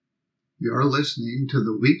You're listening to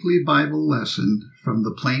the weekly Bible lesson from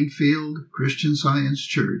the Plainfield Christian Science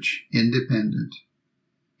Church, Independent,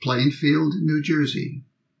 Plainfield, New Jersey,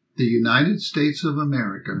 the United States of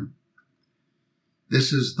America.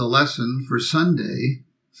 This is the lesson for Sunday,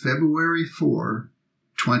 February 4,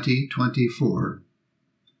 2024.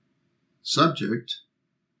 Subject,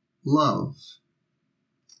 Love.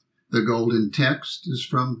 The golden text is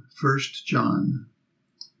from 1 John.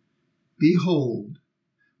 Behold,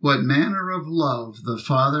 what manner of love the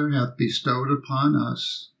Father hath bestowed upon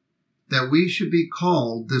us, that we should be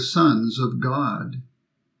called the sons of God.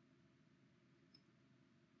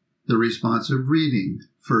 The responsive reading,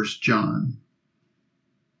 1 John.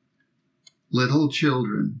 Little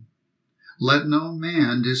children, let no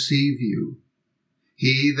man deceive you.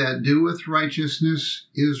 He that doeth righteousness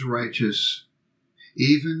is righteous,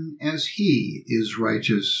 even as he is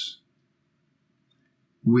righteous.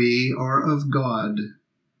 We are of God.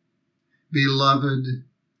 Beloved,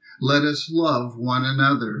 let us love one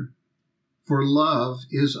another, for love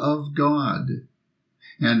is of God,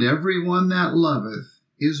 and every one that loveth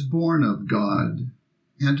is born of God,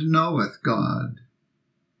 and knoweth God.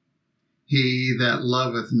 He that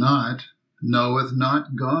loveth not knoweth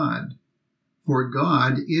not God, for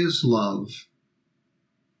God is love.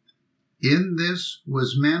 In this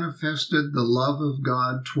was manifested the love of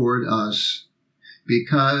God toward us,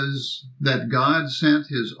 because that God sent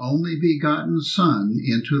his only begotten Son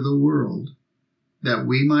into the world, that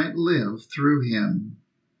we might live through him.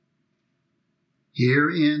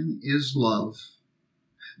 Herein is love,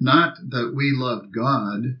 not that we loved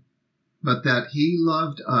God, but that he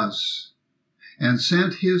loved us, and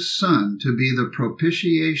sent his Son to be the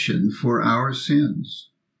propitiation for our sins.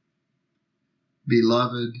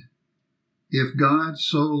 Beloved, if God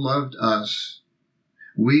so loved us,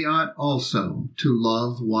 we ought also to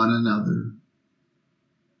love one another.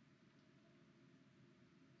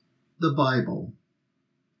 The Bible,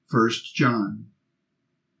 1 John.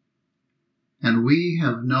 And we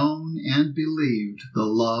have known and believed the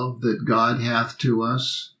love that God hath to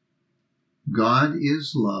us. God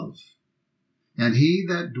is love, and he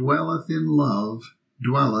that dwelleth in love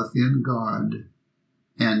dwelleth in God,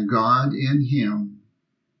 and God in him.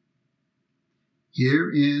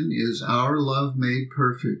 Herein is our love made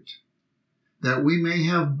perfect, that we may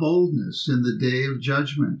have boldness in the day of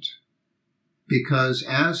judgment, because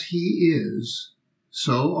as he is,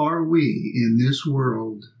 so are we in this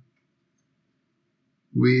world.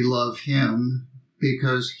 We love him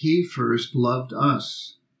because he first loved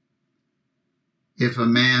us. If a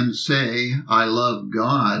man say, I love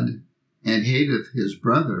God, and hateth his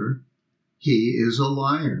brother, he is a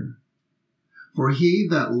liar. For he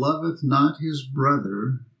that loveth not his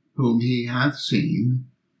brother, whom he hath seen,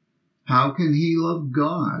 how can he love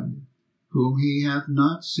God, whom he hath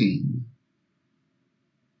not seen?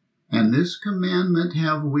 And this commandment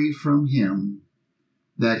have we from him,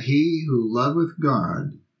 that he who loveth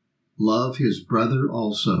God love his brother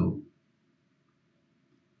also.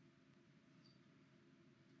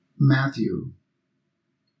 Matthew.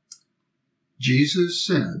 Jesus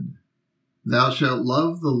said, Thou shalt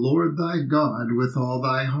love the Lord thy God with all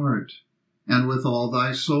thy heart, and with all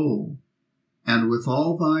thy soul, and with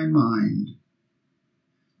all thy mind.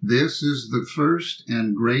 This is the first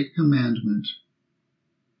and great commandment.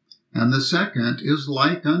 And the second is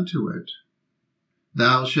like unto it.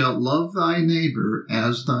 Thou shalt love thy neighbor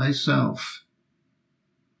as thyself.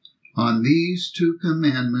 On these two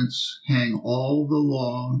commandments hang all the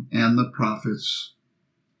law and the prophets.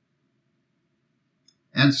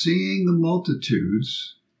 And seeing the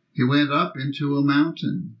multitudes, he went up into a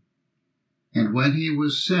mountain. And when he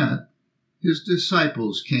was set, his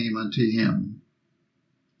disciples came unto him.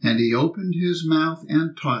 And he opened his mouth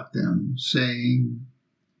and taught them, saying,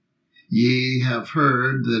 Ye have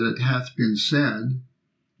heard that it hath been said,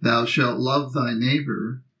 Thou shalt love thy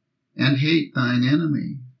neighbor, and hate thine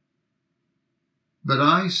enemy. But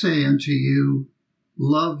I say unto you,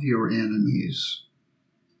 love your enemies.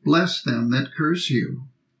 Bless them that curse you.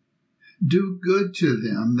 Do good to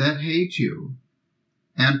them that hate you,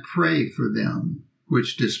 and pray for them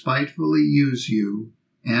which despitefully use you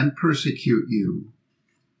and persecute you,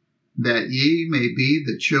 that ye may be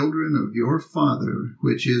the children of your Father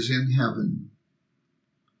which is in heaven.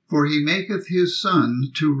 For he maketh his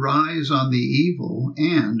sun to rise on the evil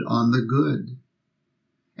and on the good,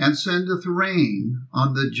 and sendeth rain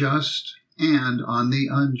on the just and on the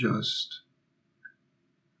unjust.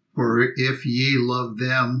 For if ye love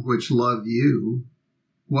them which love you,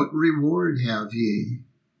 what reward have ye?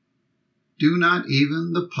 Do not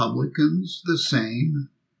even the publicans the same?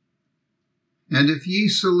 And if ye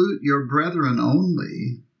salute your brethren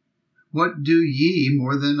only, What do ye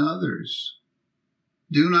more than others?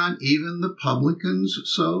 Do not even the publicans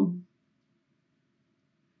so?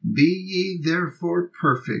 Be ye therefore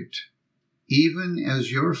perfect, even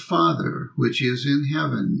as your Father which is in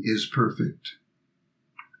heaven is perfect.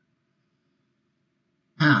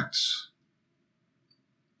 Acts.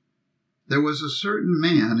 There was a certain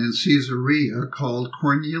man in Caesarea called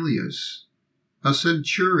Cornelius, a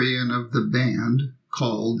centurion of the band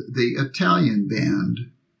called the Italian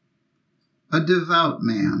band, a devout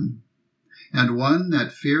man, and one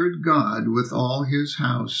that feared God with all his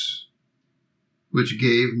house, which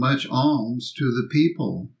gave much alms to the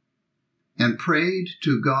people, and prayed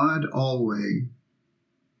to God always.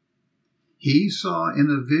 He saw in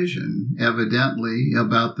a vision, evidently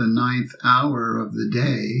about the 9th hour of the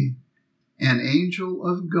day, an angel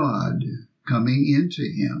of God coming into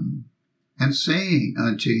him, and saying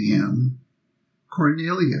unto him,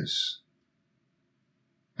 Cornelius.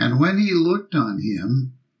 And when he looked on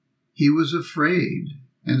him, he was afraid,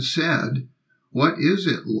 and said, What is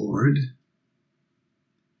it, Lord?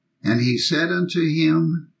 And he said unto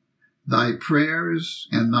him, Thy prayers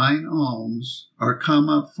and thine alms are come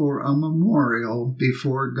up for a memorial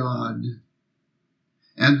before God.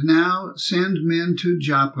 And now send men to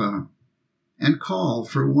Joppa, and call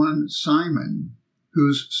for one Simon,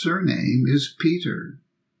 whose surname is Peter.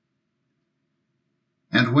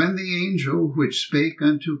 And when the angel which spake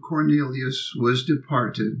unto Cornelius was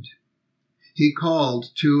departed, he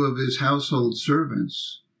called 2 of his household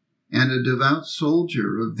servants, and a devout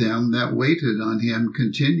soldier of them that waited on him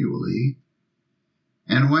continually.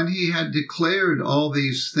 And when he had declared all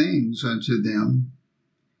these things unto them,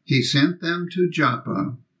 he sent them to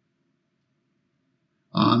Joppa.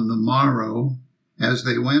 On the morrow, as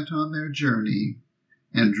they went on their journey,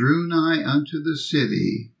 and drew nigh unto the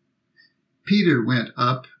city, Peter went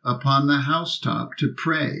up upon the housetop to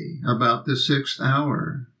pray about the 6th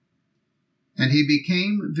hour. And he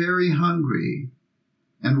became very hungry,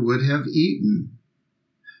 and would have eaten.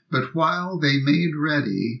 But while they made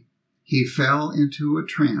ready, he fell into a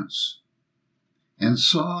trance, and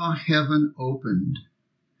saw heaven opened,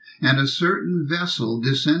 and a certain vessel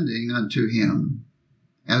descending unto him,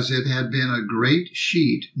 as it had been a great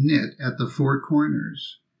sheet knit at the 4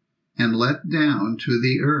 corners, and let down to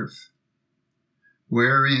the earth,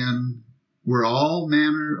 wherein were all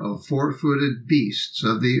manner of 4-footed beasts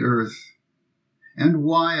of the earth, and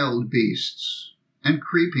wild beasts, and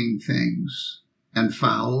creeping things, and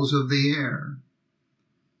fowls of the air.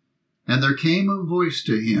 And there came a voice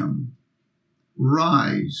to him,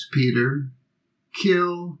 Rise, Peter,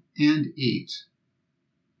 kill and eat.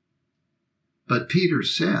 But Peter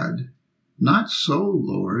said, Not so,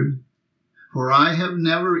 Lord, for I have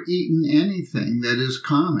never eaten anything that is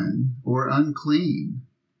common or unclean.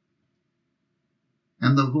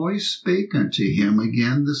 And the voice spake unto him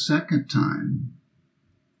again the 2nd time,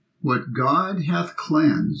 What God hath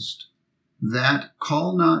cleansed, that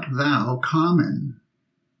call not thou common.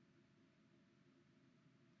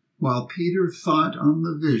 While Peter thought on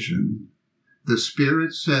the vision, the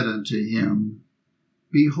Spirit said unto him,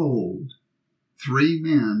 Behold, 3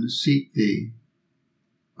 men seek thee.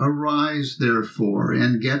 Arise therefore,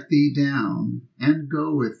 and get thee down, and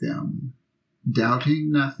go with them,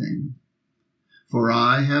 doubting nothing, for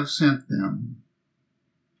I have sent them.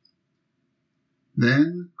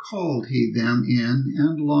 Then called he them in,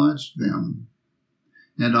 and lodged them.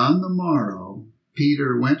 And on the morrow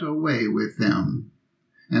Peter went away with them,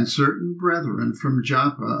 and certain brethren from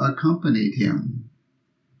Joppa accompanied him.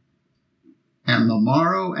 And the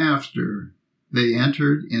morrow after they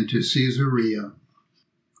entered into Caesarea.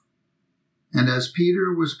 And as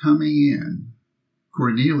Peter was coming in,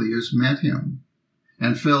 Cornelius met him,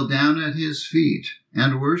 and fell down at his feet,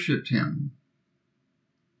 and worshipped him.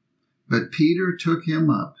 But Peter took him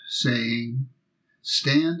up, saying,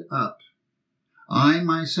 Stand up, I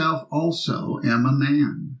myself also am a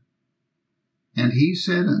man. And he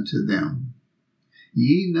said unto them,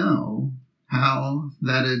 Ye know how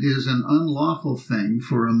that it is an unlawful thing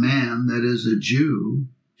for a man that is a Jew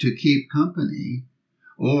to keep company,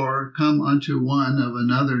 or come unto one of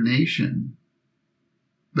another nation.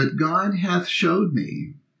 But God hath showed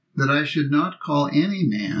me that I should not call any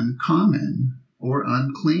man common or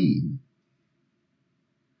unclean.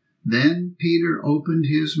 Then Peter opened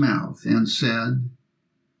his mouth and said,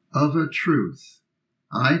 Of a truth,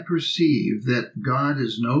 I perceive that God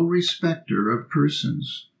is no respecter of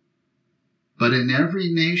persons, but in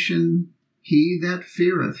every nation he that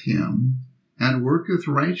feareth him and worketh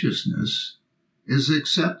righteousness is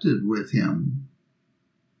accepted with him.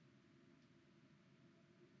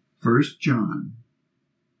 1 John.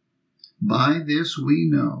 By this we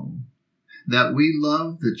know that we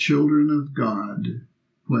love the children of God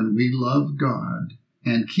when we love God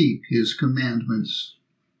and keep his commandments.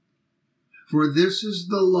 For this is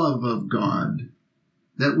the love of God,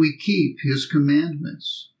 that we keep his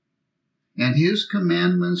commandments. And his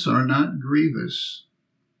commandments are not grievous.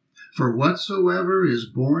 For whatsoever is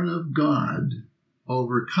born of God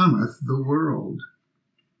overcometh the world.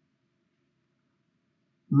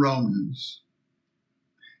 Romans.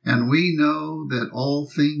 And we know that all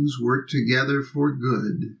things work together for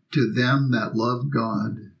good to them that love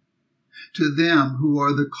God, to them who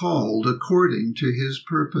are the called according to his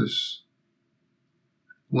purpose.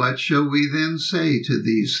 What shall we then say to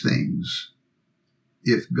these things?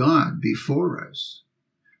 If God be for us,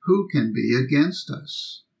 who can be against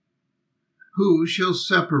us? Who shall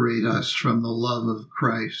separate us from the love of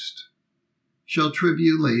Christ? Shall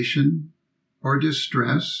tribulation, or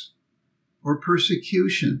distress, or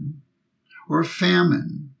persecution, or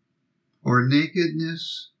famine, or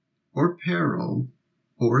nakedness, or peril,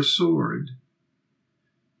 or sword?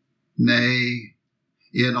 Nay,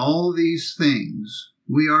 in all these things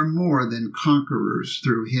we are more than conquerors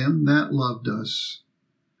through him that loved us.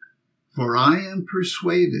 For I am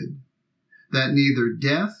persuaded that neither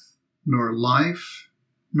death, nor life,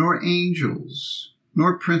 nor angels,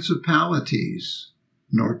 nor principalities,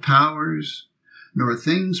 nor powers, nor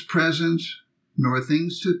things present, nor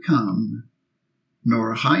things to come,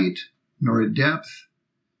 nor height, nor depth,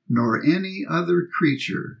 nor any other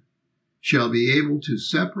creature shall be able to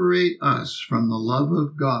separate us from the love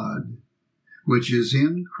of God, which is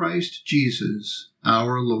in Christ Jesus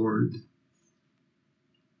our Lord.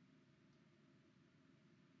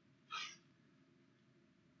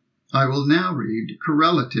 I will now read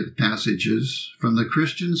correlative passages from the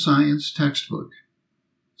Christian Science textbook,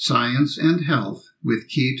 Science and Health with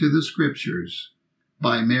Key to the Scriptures,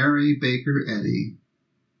 by Mary Baker Eddy.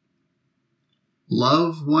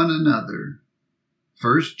 Love one another,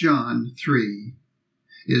 1 John 3,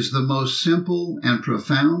 is the most simple and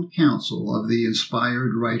profound counsel of the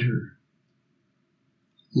inspired writer.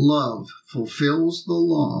 Love fulfills the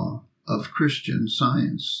law of Christian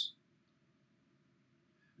Science.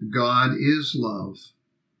 God is love.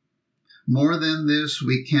 More than this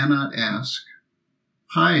we cannot ask.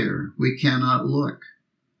 Higher we cannot look.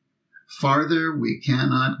 Farther we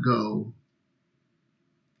cannot go.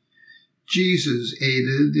 Jesus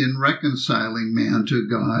aided in reconciling man to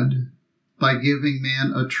God by giving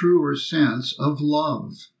man a truer sense of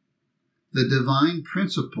love, the divine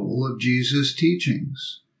principle of Jesus'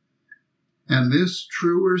 teachings. And this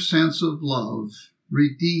truer sense of love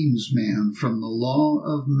redeems man from the law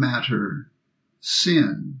of matter,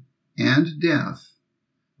 sin, and death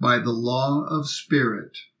by the law of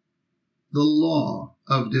spirit, the law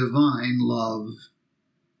of divine love.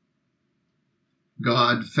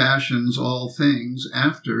 God fashions all things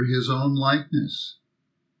after his own likeness.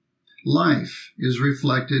 Life is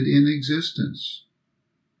reflected in existence,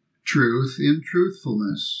 truth in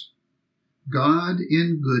truthfulness, God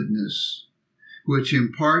in goodness, which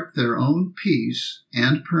impart their own peace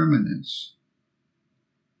and permanence.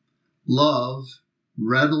 Love,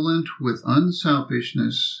 redolent with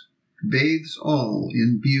unselfishness, bathes all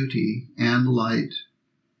in beauty and light.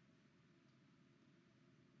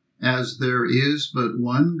 As there is but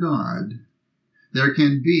one God, there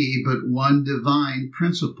can be but one divine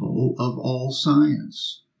principle of all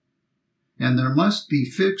science, and there must be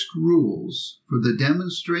fixed rules for the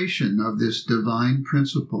demonstration of this divine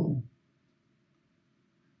principle.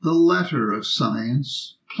 The letter of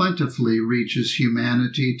science plentifully reaches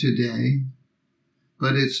humanity today,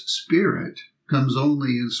 but its spirit comes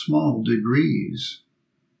only in small degrees.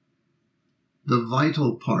 The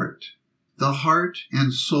vital part, the heart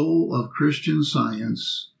and soul of Christian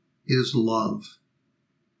Science, is love.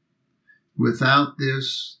 Without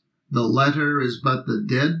this, the letter is but the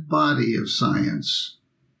dead body of science,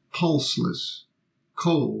 pulseless,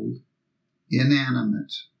 cold,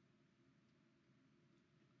 inanimate.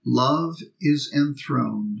 Love is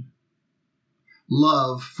enthroned.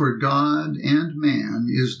 Love for God and man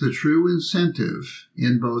is the true incentive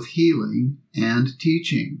in both healing and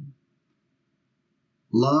teaching.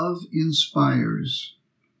 Love inspires,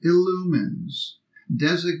 illumines,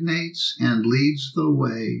 designates, and leads the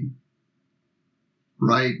way.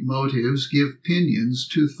 Right motives give pinions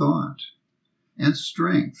to thought, and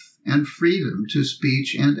strength and freedom to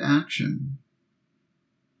speech and action.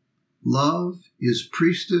 Love is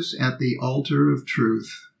priestess at the altar of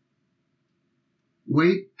truth.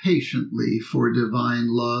 Wait patiently for divine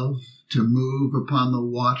love to move upon the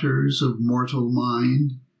waters of mortal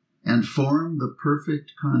mind and form the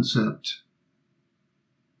perfect concept.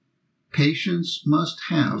 patience must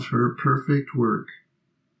have her perfect work.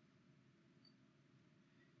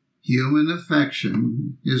 Human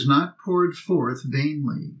affection is not poured forth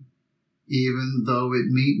vainly, even though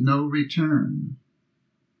it meet no return.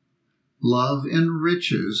 Love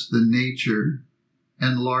enriches the nature,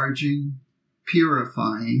 enlarging,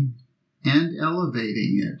 purifying, and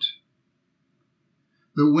elevating it.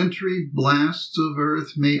 The wintry blasts of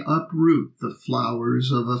earth may uproot the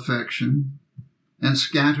flowers of affection and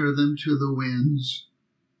scatter them to the winds,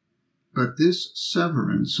 but this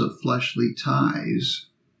severance of fleshly ties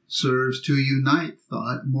serves to unite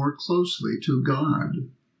thought more closely to God.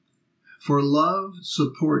 For love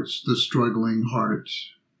supports the struggling heart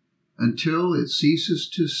until it ceases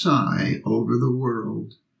to sigh over the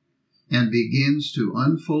world and begins to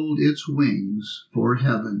unfold its wings for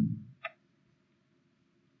heaven.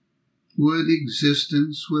 Would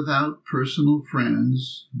existence without personal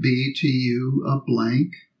friends be to you a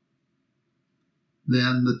blank?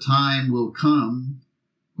 Then the time will come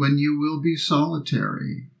when you will be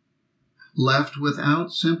solitary, left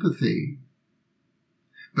without sympathy.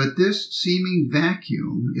 But this seeming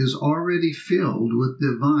vacuum is already filled with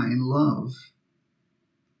divine love.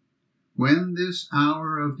 When this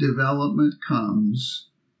hour of development comes,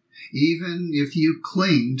 even if you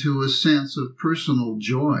cling to a sense of personal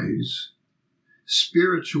joys,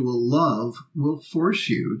 spiritual love will force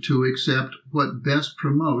you to accept what best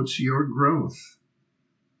promotes your growth.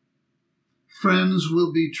 Friends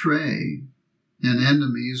will betray, and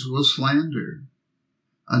enemies will slander,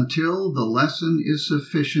 until the lesson is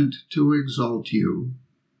sufficient to exalt you.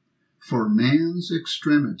 For man's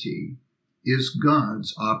extremity is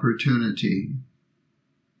God's opportunity.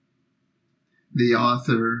 The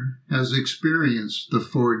author has experienced the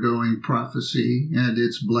foregoing prophecy and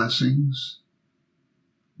its blessings.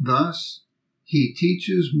 Thus, he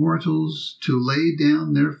teaches mortals to lay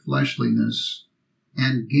down their fleshliness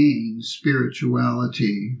and gain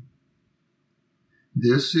spirituality.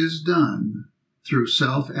 This is done through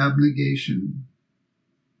self-abnegation.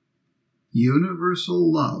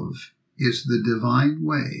 Universal love is the divine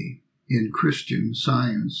way in Christian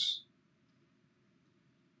Science.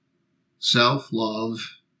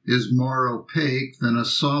 Self-love is more opaque than a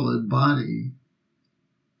solid body.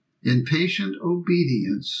 In patient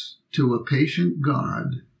obedience to a patient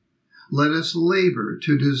God, let us labor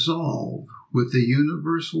to dissolve with the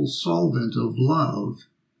universal solvent of love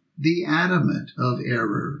the adamant of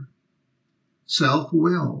error,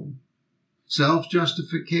 self-will,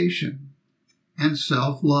 self-justification, and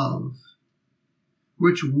self-love,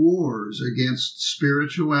 which wars against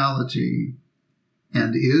spirituality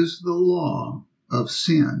and is the law of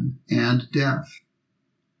sin and death.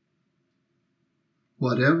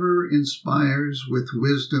 Whatever inspires with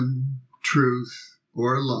wisdom, truth,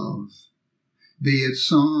 or love, be it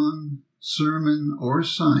song, sermon, or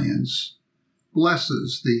science,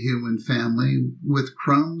 blesses the human family with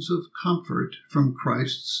crumbs of comfort from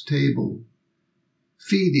Christ's table,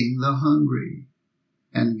 feeding the hungry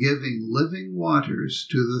and giving living waters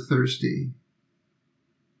to the thirsty.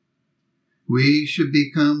 We should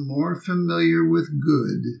become more familiar with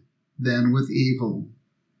good than with evil,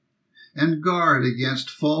 and guard against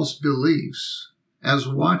false beliefs as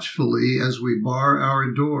watchfully as we bar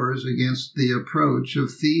our doors against the approach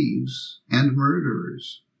of thieves and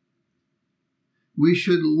murderers. We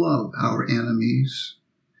should love our enemies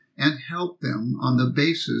and help them on the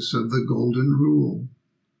basis of the Golden Rule,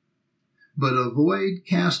 but avoid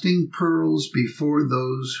casting pearls before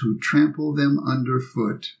those who trample them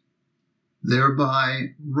underfoot,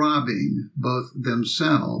 thereby robbing both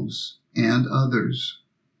themselves and others.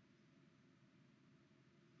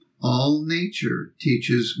 All nature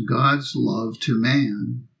teaches God's love to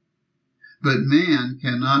man, but man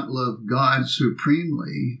cannot love God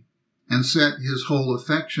supremely and set his whole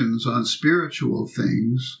affections on spiritual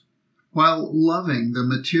things while loving the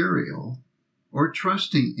material or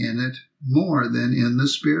trusting in it more than in the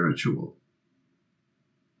spiritual.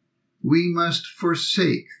 We must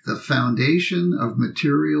forsake the foundation of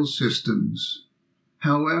material systems,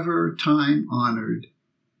 however time-honored,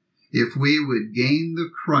 if we would gain the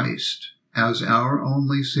Christ as our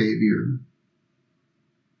only Savior.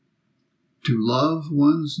 To love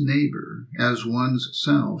one's neighbor as one's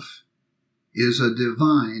self is a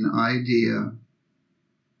divine idea,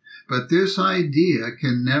 but this idea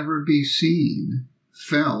can never be seen,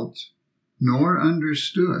 felt, nor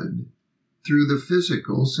understood through the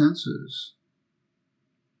physical senses.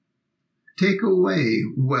 Take away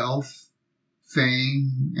wealth,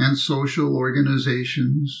 fame, and social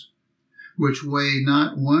organizations, which weigh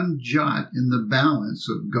not one jot in the balance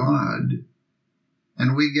of God,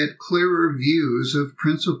 and we get clearer views of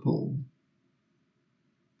principle.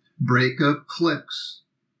 Break up cliques.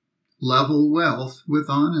 Level wealth with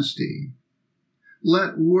honesty.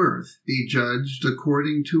 Let worth be judged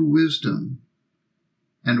according to wisdom,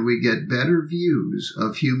 and we get better views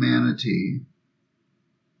of humanity.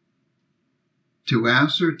 To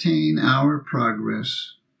ascertain our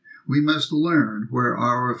progress, we must learn where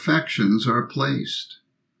our affections are placed,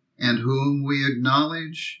 and whom we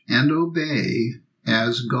acknowledge and obey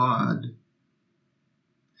as God.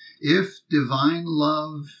 If divine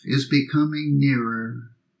love is becoming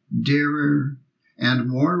nearer, dearer, and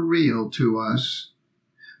more real to us,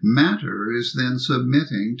 matter is then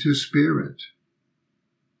submitting to spirit.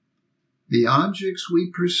 The objects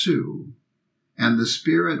we pursue and the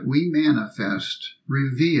spirit we manifest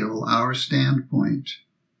reveal our standpoint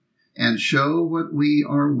and show what we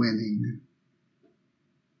are winning.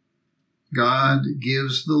 God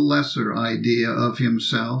gives the lesser idea of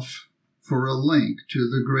himself for a link to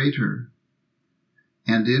the greater,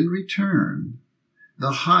 and in return,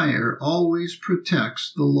 the higher always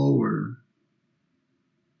protects the lower.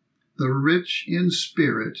 The rich in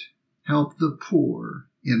spirit help the poor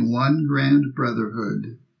in one grand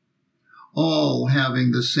brotherhood, all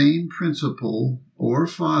having the same principle or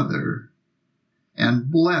Father, and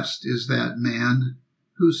blessed is that man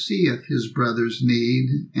who seeth his brother's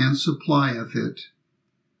need and supplieth it,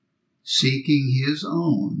 seeking his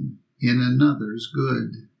own in another's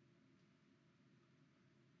good.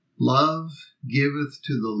 Love giveth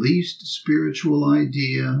to the least spiritual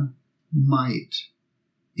idea might,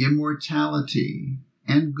 immortality,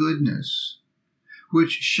 and goodness,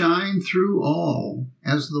 which shine through all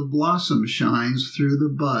as the blossom shines through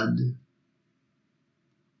the bud.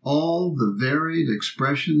 All the varied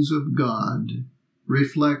expressions of God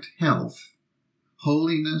reflect health,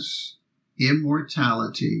 holiness,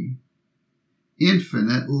 immortality,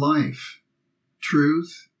 infinite life,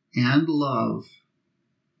 truth, and love.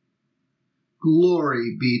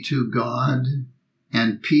 Glory be to God,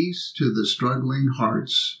 and peace to the struggling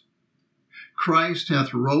hearts. Christ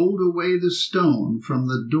hath rolled away the stone from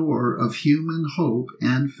the door of human hope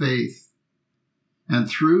and faith, and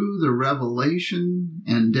through the revelation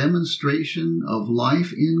and demonstration of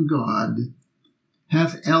life in God,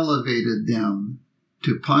 hath elevated them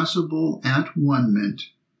to possible at-one-ment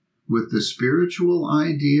with the spiritual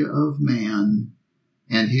idea of man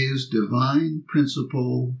and his divine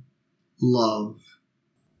principle, love.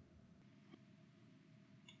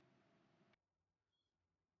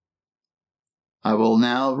 I will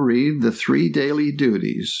now read the 3 daily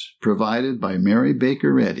duties provided by Mary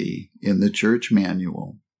Baker Eddy in the Church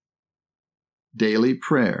Manual. Daily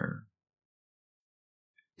Prayer.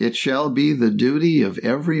 It shall be the duty of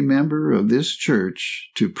every member of this church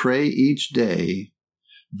to pray each day,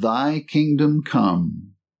 Thy kingdom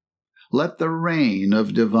come. Let the reign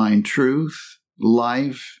of divine truth,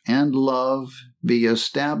 life, and love be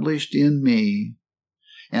established in me,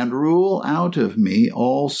 and rule out of me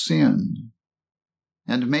all sin.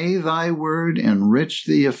 And may thy word enrich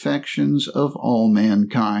the affections of all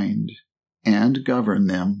mankind, and govern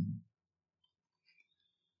them.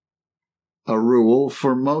 A rule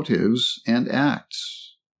for motives and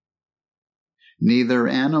acts. Neither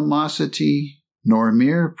animosity nor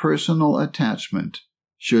mere personal attachment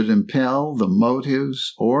should impel the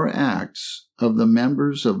motives or acts of the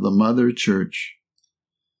members of the Mother Church.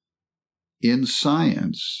 In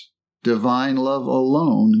science, divine love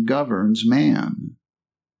alone governs man,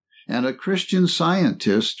 and a Christian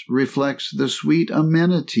scientist reflects the sweet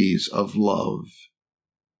amenities of love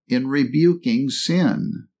in rebuking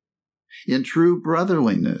sin, in true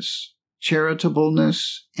brotherliness,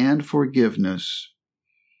 charitableness, and forgiveness.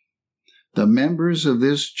 The members of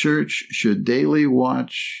this church should daily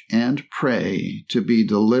watch and pray to be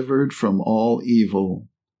delivered from all evil,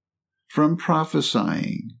 from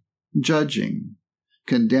prophesying, judging,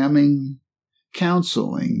 condemning,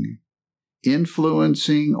 counseling,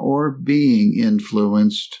 influencing, or being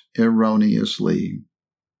influenced erroneously.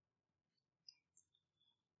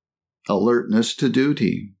 Alertness to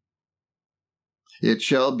duty. It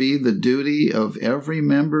shall be the duty of every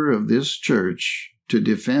member of this church to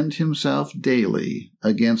defend himself daily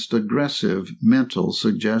against aggressive mental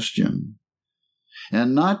suggestion,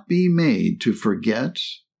 and not be made to forget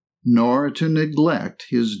nor to neglect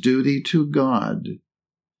his duty to God,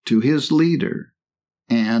 to his leader,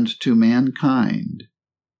 and to mankind.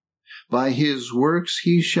 By his works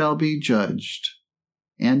he shall be judged,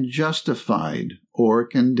 and justified or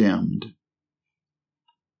condemned.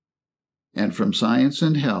 And from Science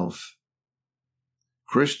and Health,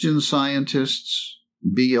 Christian scientists,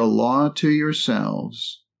 be a law to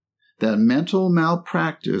yourselves that mental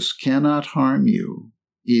malpractice cannot harm you,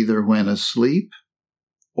 either when asleep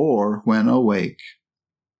or when awake.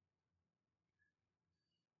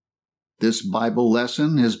 This Bible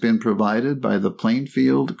lesson has been provided by the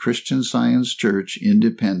Plainfield Christian Science Church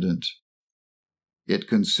Independent. It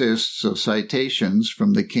consists of citations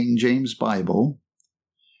from the King James Bible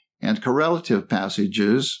and correlative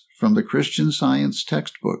passages from the Christian Science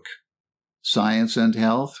textbook, Science and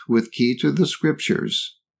Health with Key to the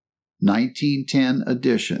Scriptures, 1910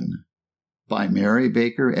 edition, by Mary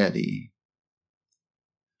Baker Eddy.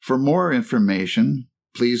 For more information,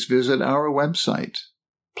 please visit our website,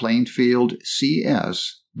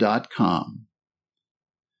 plainfieldcs.com.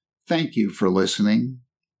 Thank you for listening,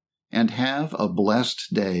 and have a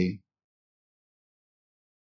blessed day.